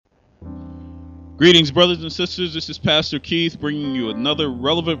Greetings, brothers and sisters. This is Pastor Keith bringing you another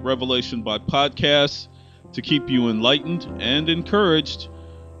relevant revelation by podcast to keep you enlightened and encouraged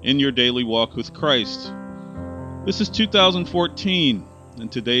in your daily walk with Christ. This is 2014,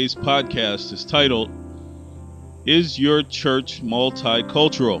 and today's podcast is titled, Is Your Church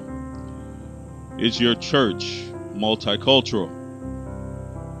Multicultural? Is your church multicultural?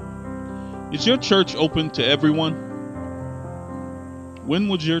 Is your church open to everyone? When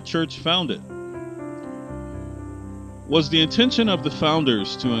was your church founded? Was the intention of the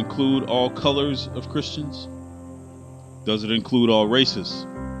founders to include all colors of Christians? Does it include all races?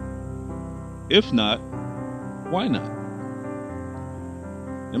 If not, why not?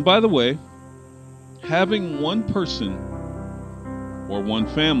 And by the way, having one person or one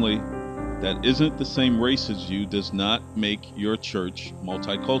family that isn't the same race as you does not make your church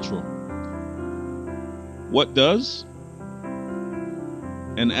multicultural. What does?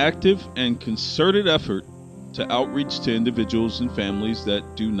 An active and concerted effort to outreach to individuals and families that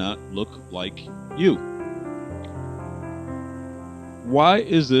do not look like you. Why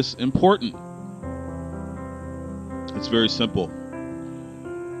is this important? It's very simple.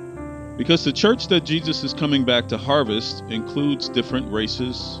 Because the church that Jesus is coming back to harvest includes different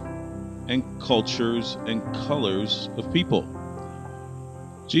races and cultures and colors of people.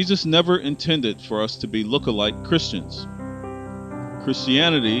 Jesus never intended for us to be look-alike Christians.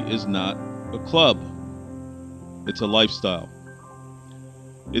 Christianity is not a club. It's a lifestyle.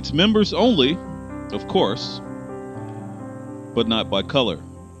 It's members only, of course, but not by color.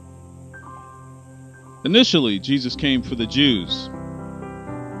 Initially, Jesus came for the Jews,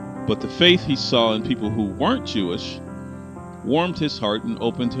 but the faith he saw in people who weren't Jewish warmed his heart and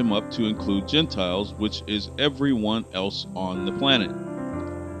opened him up to include Gentiles, which is everyone else on the planet.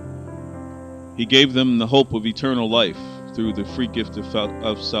 He gave them the hope of eternal life through the free gift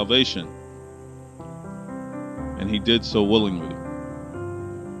of salvation. And he did so willingly.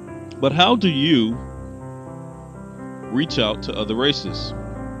 But how do you reach out to other races?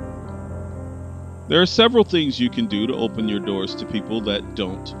 There are several things you can do to open your doors to people that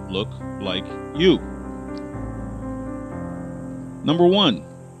don't look like you. Number one,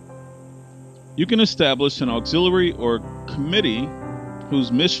 you can establish an auxiliary or committee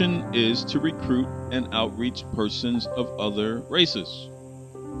whose mission is to recruit and outreach persons of other races.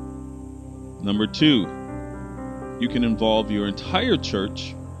 Number two, you can involve your entire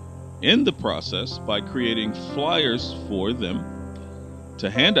church in the process by creating flyers for them to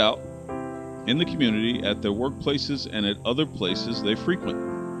hand out in the community at their workplaces and at other places they frequent.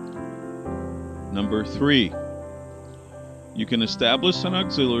 Number three, you can establish an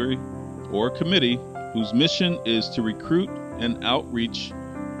auxiliary or committee whose mission is to recruit and outreach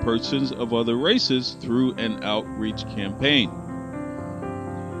persons of other races through an outreach campaign.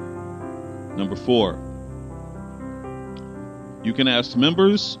 Number four, you can ask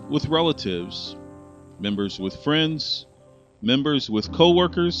members with relatives, members with friends, members with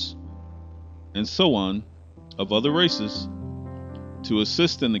co-workers, and so on, of other races, to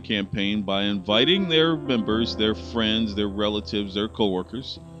assist in the campaign by inviting their members, their friends, their relatives, their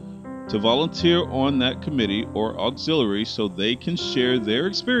co-workers, to volunteer on that committee or auxiliary so they can share their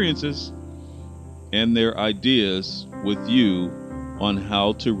experiences and their ideas with you on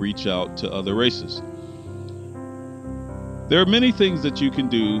how to reach out to other races. There are many things that you can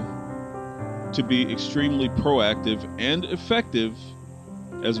do to be extremely proactive and effective,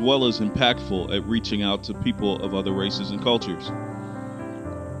 as well as impactful at reaching out to people of other races and cultures.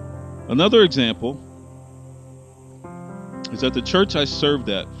 Another example is at the church I served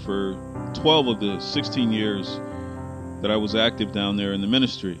at for 12 of the 16 years that I was active down there in the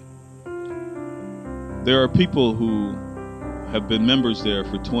ministry. There are people who have been members there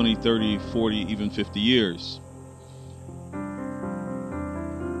for 20, 30, 40, even 50 years.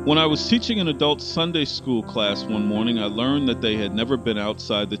 When I was teaching an adult Sunday school class one morning, I learned that they had never been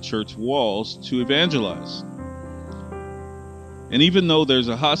outside the church walls to evangelize. And even though there's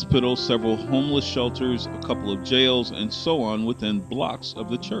a hospital, several homeless shelters, a couple of jails, and so on within blocks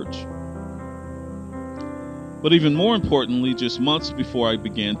of the church. But even more importantly, just months before I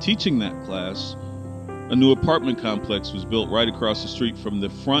began teaching that class, a new apartment complex was built right across the street from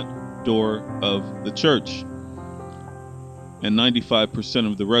the front door of the church. And 95%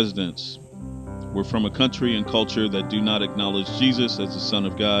 of the residents were from a country and culture that do not acknowledge Jesus as the Son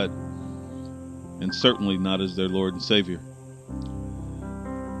of God, and certainly not as their Lord and Savior.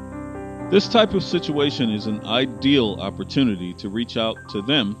 This type of situation is an ideal opportunity to reach out to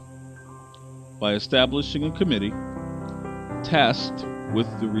them by establishing a committee tasked with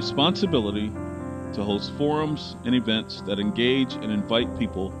the responsibility to host forums and events that engage and invite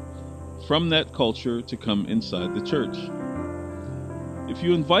people from that culture to come inside the church. If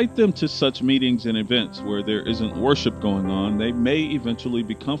you invite them to such meetings and events where there isn't worship going on, they may eventually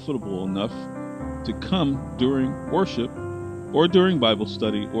be comfortable enough to come during worship or during Bible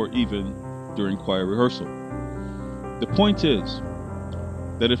study or even during choir rehearsal. The point is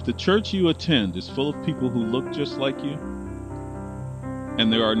that if the church you attend is full of people who look just like you,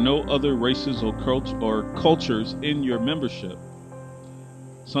 and there are no other races or cultures in your membership,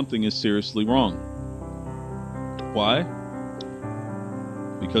 something is seriously wrong. Why?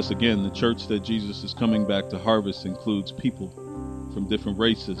 Because again, the church that Jesus is coming back to harvest includes people from different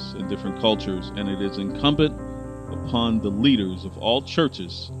races and different cultures, and it is incumbent upon the leaders of all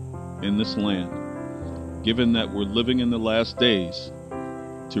churches in this land, given that we're living in the last days,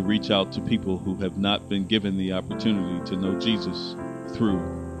 to reach out to people who have not been given the opportunity to know Jesus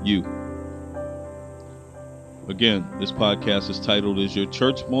through you. Again, this podcast is titled, Is Your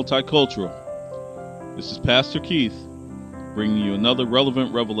Church Multicultural? This is Pastor Keith, bringing you another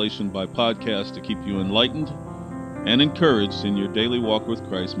relevant revelation by podcast to keep you enlightened and encouraged in your daily walk with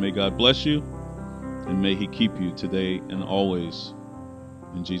Christ. May God bless you, and may He keep you today and always.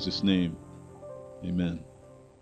 In Jesus' name, amen.